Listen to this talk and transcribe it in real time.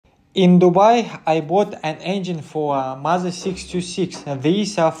In Dubai, I bought an engine for a Mazda 626.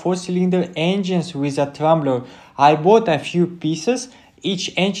 These are 4-cylinder engines with a tumbler. I bought a few pieces.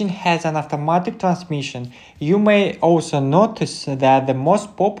 Each engine has an automatic transmission. You may also notice that the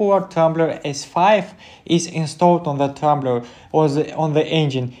most popular tumbler S5 is installed on the tumbler or on the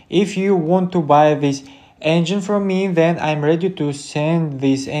engine. If you want to buy this engine from me, then I'm ready to send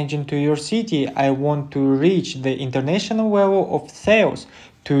this engine to your city. I want to reach the international level of sales.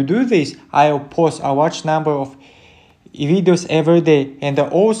 To do this, I'll post a large number of videos every day, and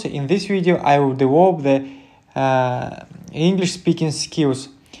also in this video I will develop the English speaking skills.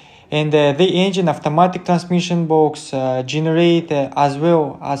 And the engine, automatic transmission box, generator, as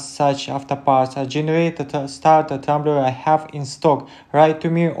well as such after parts, a generator, starter, tumbler I have in stock. Write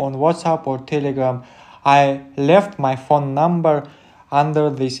to me on WhatsApp or Telegram. I left my phone number under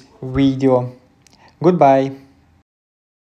this video. Goodbye.